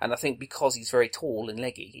 And I think because he's very tall and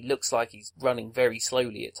leggy, he looks like he's running very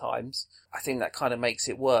slowly at times. I think that kind of makes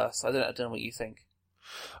it worse. I don't know what you think.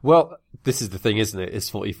 Well, this is the thing, isn't it? It's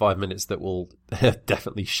 45 minutes that will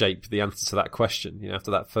definitely shape the answer to that question. After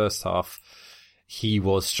that first half, he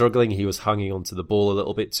was struggling. He was hanging onto the ball a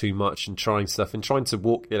little bit too much and trying stuff and trying to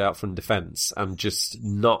walk it out from defence and just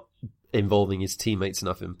not involving his teammates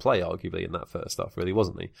enough in play, arguably, in that first half, really,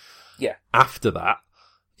 wasn't he? Yeah. After that,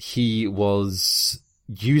 he was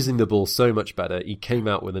using the ball so much better. He came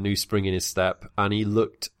out with a new spring in his step, and he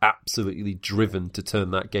looked absolutely driven to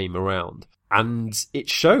turn that game around. And it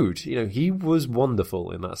showed. He was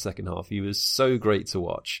wonderful in that second half. He was so great to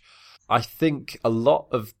watch. I think a lot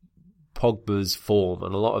of Pogba's form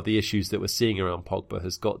and a lot of the issues that we're seeing around Pogba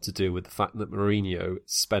has got to do with the fact that Mourinho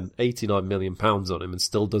spent £89 million on him and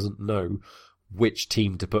still doesn't know which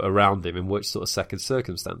team to put around him in which sort of second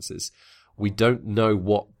circumstances. We don't know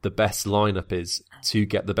what the best lineup is to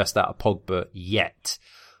get the best out of Pogba yet.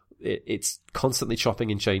 It's constantly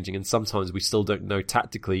chopping and changing, and sometimes we still don't know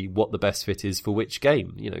tactically what the best fit is for which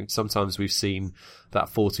game. Sometimes we've seen that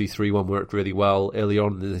 4-2-3-1 work really well early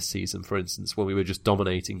on in this season, for instance, when we were just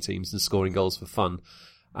dominating teams and scoring goals for fun.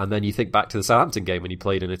 And then you think back to the Southampton game when he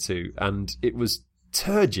played in a 2, and it was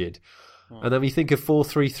turgid. And then we think of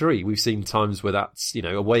 4-3-3. We've seen times where that's,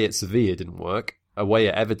 away at Sevilla didn't work. Away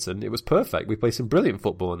at Everton, it was perfect. We played some brilliant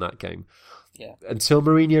football in that game. Yeah. Until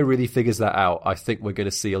Mourinho really figures that out, I think we're going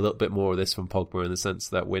to see a little bit more of this from Pogba in the sense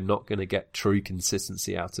that we're not going to get true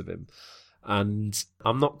consistency out of him. And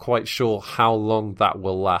I'm not quite sure how long that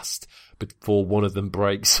will last before one of them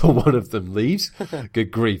breaks or one of them leaves.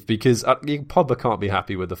 Good grief. Because Pogba can't be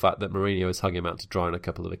happy with the fact that Mourinho has hung him out to dry on a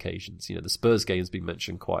couple of occasions. The Spurs game's been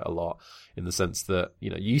mentioned quite a lot in the sense that,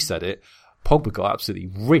 you said it, Pogba got absolutely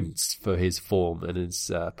rinsed for his form and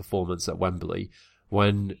his performance at Wembley,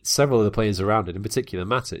 when several of the players around it, in particular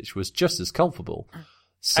Matic, was just as culpable.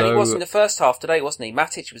 And he was in the first half today, wasn't he?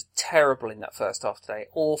 Matic was terrible in that first half today.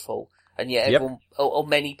 Awful. And yet everyone, or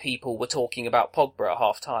many people were talking about Pogba at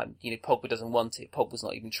half time. Pogba doesn't want it. Pogba's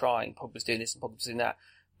not even trying. Pogba's doing this and Pogba's doing that.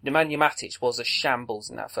 Nemanja Matic was a shambles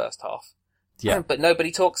in that first half. Yeah. But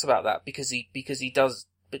nobody talks about that because he does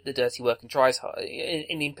the dirty work and tries hard.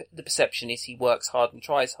 The perception is he works hard and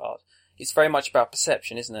tries hard. It's very much about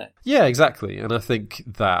perception, isn't it? Yeah, exactly. And I think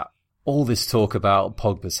that all this talk about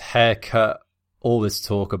Pogba's haircut, all this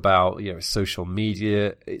talk about social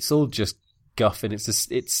media, it's all just guff, and it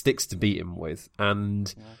sticks to beat him with.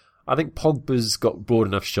 And I think Pogba's got broad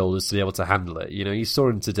enough shoulders to be able to handle it. You saw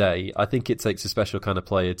him today. I think it takes a special kind of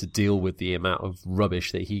player to deal with the amount of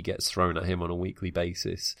rubbish that he gets thrown at him on a weekly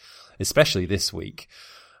basis, especially this week,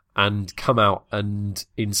 and come out and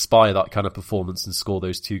inspire that kind of performance and score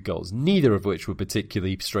those 2 goals, neither of which were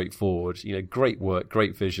particularly straightforward. Great work,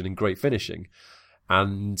 great vision, and great finishing.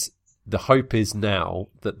 And the hope is now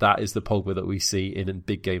that is the Pogba that we see in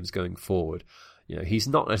big games going forward. He's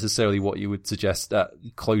not necessarily what you would suggest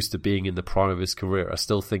close to being in the prime of his career. I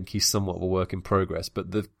still think he's somewhat of a work in progress,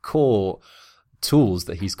 but the core tools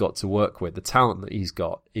that he's got to work with, the talent that he's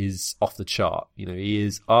got, is off the chart. He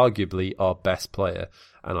is arguably our best player,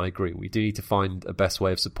 and I agree. We do need to find a best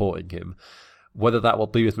way of supporting him. Whether that will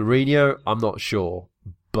be with Mourinho, I'm not sure.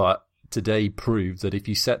 But today proved that if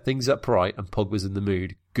you set things up right and Pogba's in the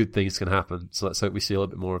mood, good things can happen. So let's hope we see a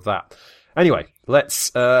little bit more of that. Anyway, let's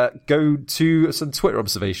go to some Twitter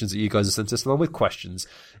observations that you guys have sent us along with questions.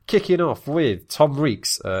 Kicking off with Tom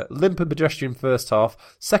Reeks, limp and pedestrian first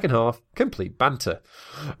half, second half, complete banter.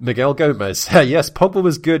 Miguel Gomez, yes, Pogba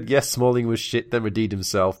was good, yes, Smalling was shit, then redeemed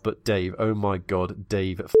himself, but Dave, oh my god,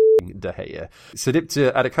 Dave De Gea.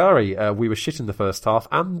 Sadipta Adhikari, we were shit in the first half,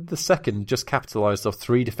 and the second just capitalised off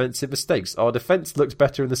 3 defensive mistakes. Our defence looked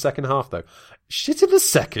better in the second half, though. Shit in the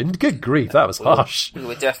second? Good grief, that was harsh. We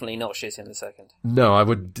were definitely not shit in the second. No, I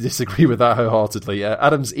would disagree with that wholeheartedly.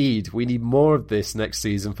 Adams Eid, we need more of this next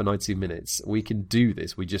season for 90 minutes. We can do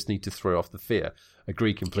this. We just need to throw off the fear.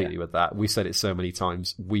 Agree completely with that. We said it so many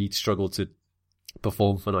times. We struggle to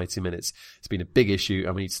perform for 90 minutes. It's been a big issue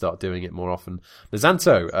and we need to start doing it more often.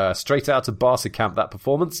 Nazanto, straight out of Barca camp, that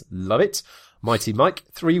performance. Love it. Mighty Mike,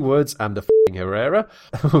 3 words and a f***ing Herrera.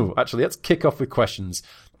 Actually, let's kick off with questions.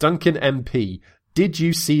 Duncan MP, did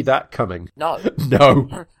you see that coming? No.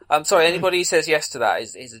 No. I'm sorry, anybody who says yes to that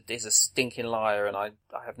is a stinking liar, and I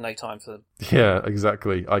have no time for them. Yeah,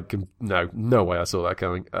 exactly. No way I saw that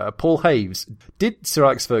coming. Paul Haves, did Sir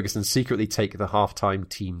Alex Ferguson secretly take the halftime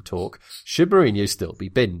team talk? Should Mourinho still be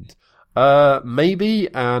binned?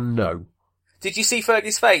 Maybe and no. Did you see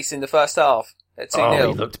Fergie's face in the first half at 2-0?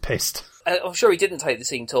 Oh, he looked pissed. I'm sure he didn't take the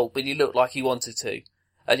team talk, but he looked like he wanted to.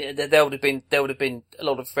 And there would have been a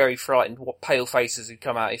lot of very frightened, pale faces who'd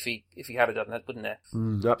come out if he had done that, wouldn't there?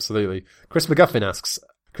 Absolutely. Chris McGuffin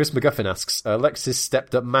asks, Alexis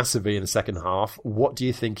stepped up massively in the second half. What do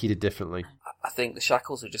you think he did differently? I think the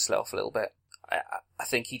shackles were just let off a little bit. I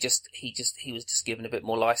think he was just given a bit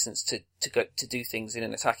more license to do things in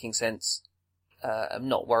an attacking sense, and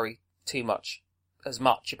not worry as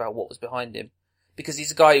much about what was behind him. Because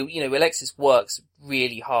he's a guy who, Alexis works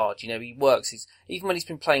really hard. He works. Even when he's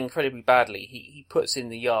been playing incredibly badly, he puts in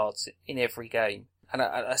the yards in every game. And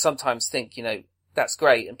I sometimes think, that's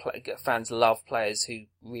great, and fans love players who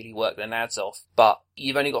really work their nads off. But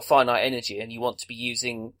you've only got finite energy, and you want to be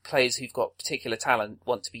using players who've got particular talent,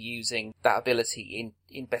 want to be using that ability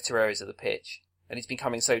in better areas of the pitch. And he's been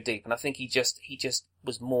coming so deep. And I think he just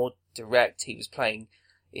was more direct. He was playing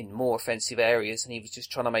in more offensive areas, and he was just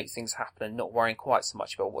trying to make things happen and not worrying quite so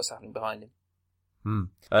much about what's happening behind him.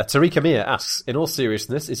 Tariq Amir asks, in all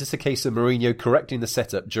seriousness, is this a case of Mourinho correcting the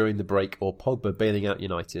setup during the break or Pogba bailing out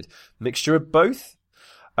United? Mixture of both?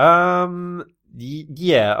 Yeah,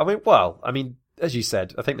 I mean, as you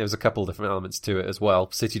said, I think there was a couple of different elements to it as well.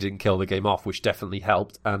 City didn't kill the game off, which definitely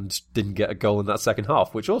helped, and didn't get a goal in that second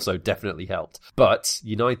half, which also definitely helped. But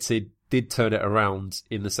United did turn it around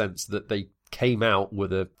in the sense that they came out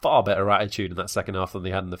with a far better attitude in that second half than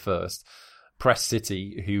they had in the first. Press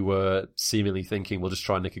City, who were seemingly thinking we'll just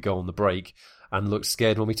try and nick a goal on the break, and looked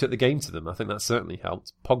scared when we took the game to them. I think that certainly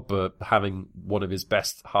helped. Pogba having one of his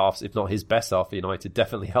best halves, if not his best half for United,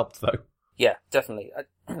 definitely helped though. Yeah, definitely.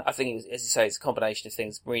 I think, as you say, it's a combination of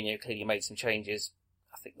things. Mourinho clearly made some changes.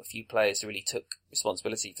 I think a few players really took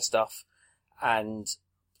responsibility for stuff, and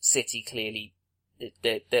City clearly,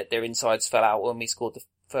 their insides fell out when we scored the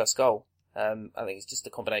first goal. I think it's just a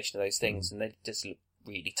combination of those things, and they just look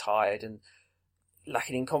really tired and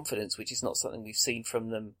lacking in confidence, which is not something we've seen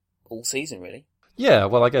from them all season, really. Yeah,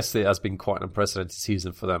 well, I guess it has been quite an unprecedented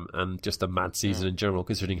season for them, and just a mad season in general,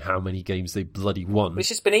 considering how many games they bloody won. It's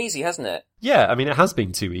just been easy, hasn't it? Yeah, I mean, it has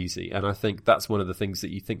been too easy, and I think that's one of the things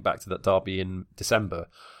that you think back to that derby in December.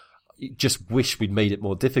 You just wish we'd made it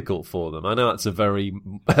more difficult for them. I know that's a very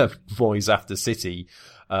Moyes after City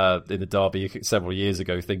in the derby several years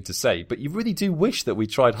ago thing to say, but you really do wish that we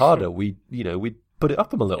tried harder. We'd put it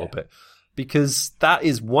up them a little bit, because that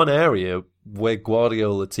is one area where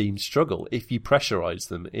Guardiola teams struggle. If you pressurise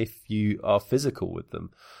them, if you are physical with them,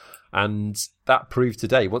 and that proved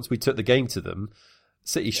today. Once we took the game to them,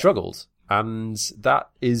 City struggled. And that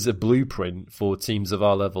is a blueprint for teams of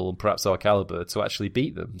our level and perhaps our calibre to actually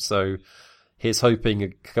beat them. So here's hoping a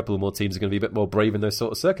couple of more teams are going to be a bit more brave in those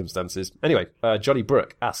sort of circumstances. Anyway, Johnny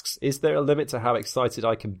Brooke asks, is there a limit to how excited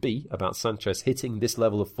I can be about Sanchez hitting this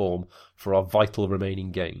level of form for our vital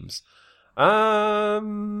remaining games? No,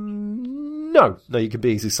 you can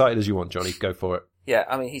be as excited as you want, Johnny. Go for it. Yeah,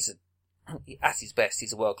 I mean, at his best,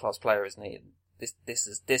 he's a world-class player, isn't he? This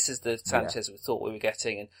is the Sanchez we thought we were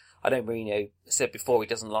getting, and I know Mourinho said before he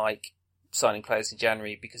doesn't like signing players in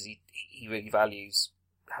January because he really values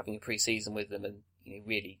having a pre-season with them and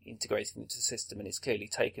really integrating them into the system, and it's clearly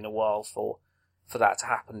taken a while for that to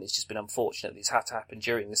happen. It's just been unfortunate that it's had to happen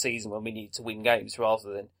during the season when we needed to win games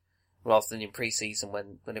rather than rather than in pre-season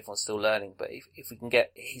when everyone's still learning. But if we can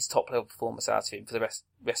get his top level performance out of him for the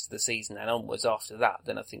rest of the season and onwards after that,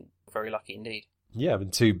 then I think we're very lucky indeed. Yeah,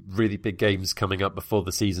 and 2 really big games coming up before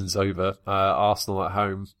the season's over. Arsenal at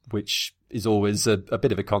home, which is always a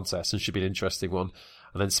bit of a contest and should be an interesting one.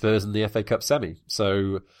 And then Spurs in the FA Cup semi.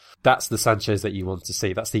 So that's the Sanchez that you want to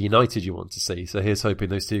see. That's the United you want to see. So here's hoping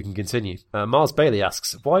those 2 can continue. Miles Bailey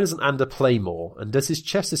asks, why doesn't Ander play more? And does his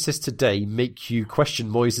chest assist today make you question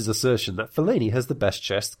Moyes' assertion that Fellaini has the best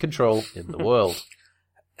chest control in the world?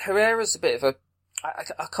 Herrera's a bit of a...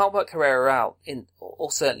 I can't work Herrera out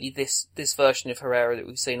or certainly this version of Herrera that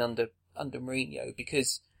we've seen under Mourinho,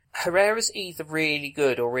 because Herrera's either really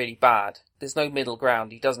good or really bad. There's no middle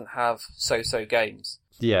ground. He doesn't have so-so games.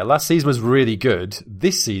 Yeah, last season was really good.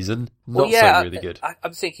 This season, not so really good.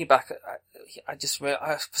 I'm thinking back. I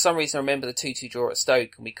for some reason I remember the 2-2 draw at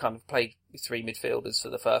Stoke, and we kind of played with 3 midfielders for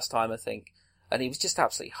the first time, I think. And he was just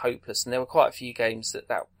absolutely hopeless. And there were quite a few games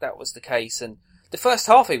that was the case. And the first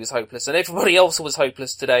half he was hopeless, and everybody else was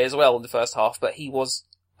hopeless today as well in the first half, but he was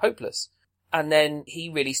hopeless. And then he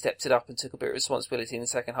really stepped it up and took a bit of responsibility in the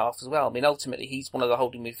second half as well. I mean, ultimately, he's one of the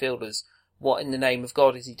holding midfielders. What in the name of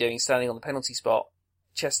God is he doing standing on the penalty spot,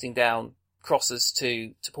 chesting down crosses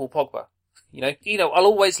to Paul Pogba? You know, I'll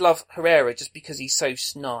always love Herrera just because he's so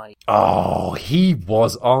snide. Oh, he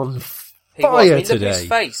was on fire today. Look at his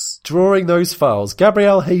face. Drawing those fouls.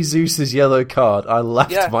 Gabriel Jesus' yellow card, I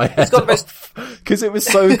laughed my head off because it was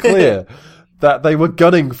so clear that they were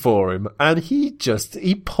gunning for him, and he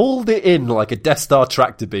pulled it in like a Death Star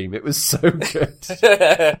tractor beam. It was so good.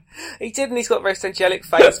 He did, and he's got a very angelic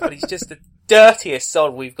face, but he's just the dirtiest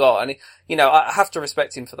sod we've got. And I have to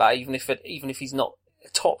respect him for that, even if he's not a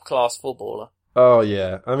top class footballer. Oh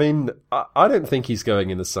yeah, I mean, I don't think he's going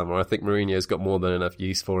in the summer. I think Mourinho's got more than enough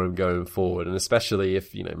use for him going forward, and especially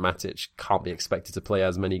if Matic can't be expected to play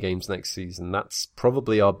as many games next season. That's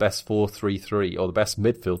probably our best 4-3-3 or the best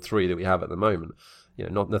midfield 3 that we have at the moment.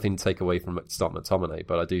 Nothing to take away from Scott McTominay,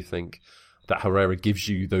 but I do think that Herrera gives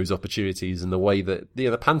you those opportunities, and the way that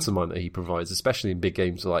the pantomime that he provides, especially in big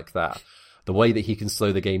games like that. The way that he can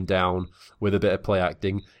slow the game down with a bit of play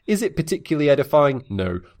acting. Is it particularly edifying?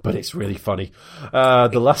 No, but it's really funny. The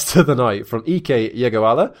last of the night from Ike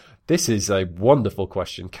Yegoala. This is a wonderful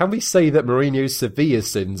question. Can we say that Mourinho's Sevilla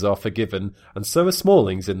sins are forgiven and so are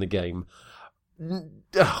Smalling's in the game? No.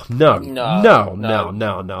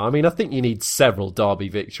 I mean, I think you need several derby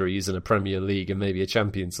victories and a Premier League and maybe a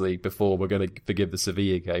Champions League before we're going to forgive the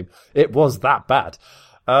Sevilla game. It was that bad.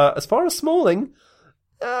 As far as Smalling...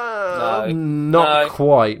 not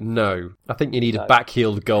quite, no. I think you need a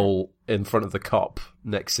backheeled goal in front of the Kop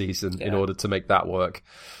next season in order to make that work.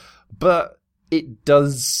 But it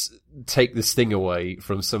does take the sting away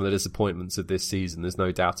from some of the disappointments of this season, there's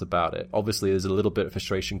no doubt about it. Obviously, there's a little bit of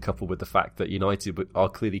frustration coupled with the fact that United are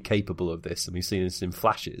clearly capable of this, and we've seen this in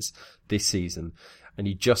flashes this season. And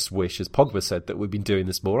you just wish, as Pogba said, that we'd been doing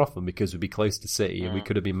this more often because we'd be close to City and we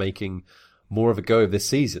could have been making more of a go of this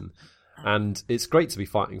season. And it's great to be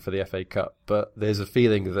fighting for the FA Cup, but there's a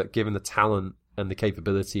feeling that given the talent and the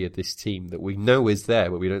capability of this team that we know is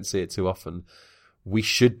there, but we don't see it too often, we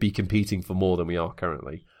should be competing for more than we are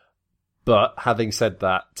currently. But having said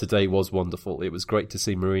that, today was wonderful. It was great to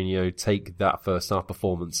see Mourinho take that first half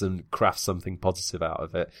performance and craft something positive out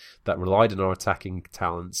of it that relied on our attacking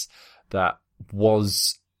talents, that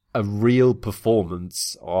was a real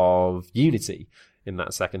performance of unity in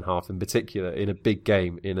that second half, in particular, in a big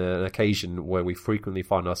game, in an occasion where we frequently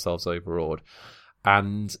find ourselves overawed.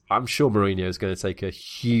 And I'm sure Mourinho is going to take a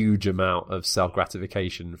huge amount of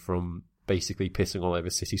self-gratification from basically pissing all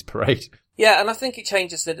over City's parade. Yeah, and I think it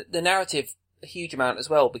changes the narrative a huge amount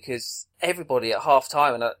as well, because everybody at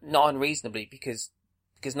half-time, and not unreasonably, because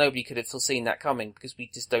nobody could have foreseen that coming, because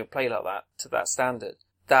we just don't play like that to that standard,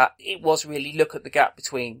 that it was really look at the gap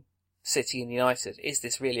between City and United. Is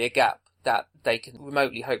this really a gap that they can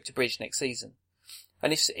remotely hope to bridge next season?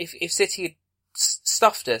 And if City had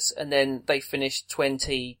stuffed us and then they finished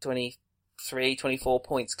 20, 23, 24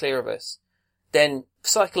 points clear of us, then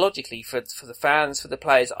psychologically for the fans, for the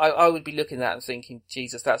players, I would be looking at that and thinking,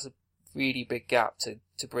 Jesus, that's a really big gap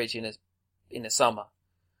to bridge in a summer.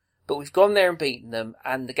 But we've gone there and beaten them,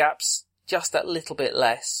 and the gap's just that little bit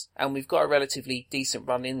less, and we've got a relatively decent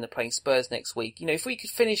run in. They're playing Spurs next week. If we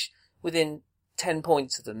could finish within 10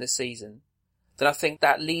 points of them this season, then I think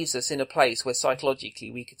that leaves us in a place where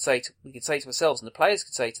psychologically we could say to ourselves, and the players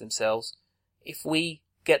could say to themselves, if we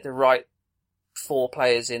get the right 4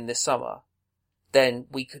 players in this summer, then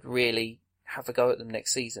we could really have a go at them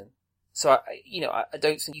next season. So I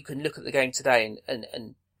don't think you can look at the game today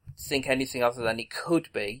and think anything other than it could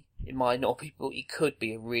be it might not be, but it could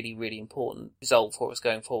be a really, really important result for us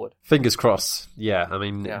going forward. Fingers crossed. Yeah, I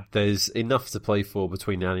mean, there's enough to play for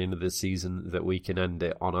between now and the end of the season that we can end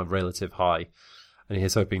it on a relative high. And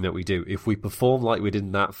here's hoping that we do. If we perform like we did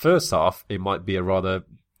in that first half, it might be a rather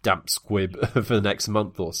damp squib for the next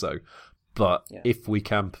month or so. But if we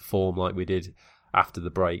can perform like we did after the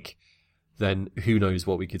break, then who knows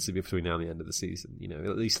what we could see between now and the end of the season. You know,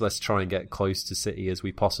 at least let's try and get close to City as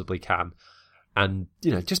we possibly can. And,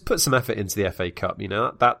 you know, just put some effort into the FA Cup. You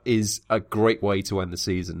know, that is a great way to end the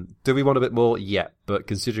season. Do we want a bit more? Yeah. But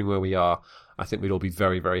considering where we are, I think we'd all be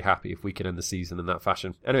very, very happy if we can end the season in that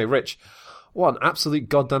fashion. Anyway, Rich, what an absolute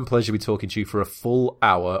goddamn pleasure to be talking to you for a full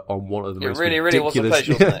hour on one of the most ridiculous... It really was a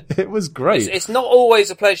pleasure, wasn't it? It was great. It's not always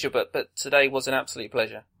a pleasure, but today was an absolute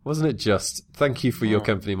pleasure. Wasn't it just? Thank you for your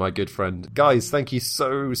company, my good friend. Guys, thank you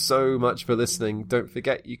so much for listening. Don't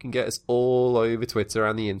forget, you can get us all over Twitter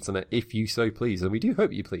and the internet if you so please, and we do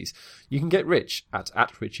hope you please. You can get Rich at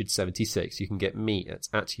Richard76. You can get me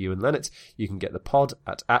at Ewan Lennart. You can get the pod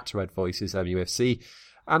at RedVoicesMUFC.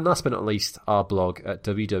 And last but not least, our blog at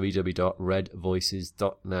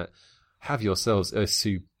www.redvoices.net. Have yourselves a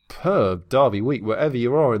superb Derby week wherever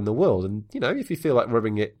you are in the world. And, you know, if you feel like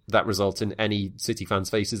rubbing that result in any City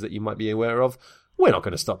fans' faces that you might be aware of, we're not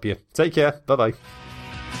going to stop you. Take care. Bye-bye.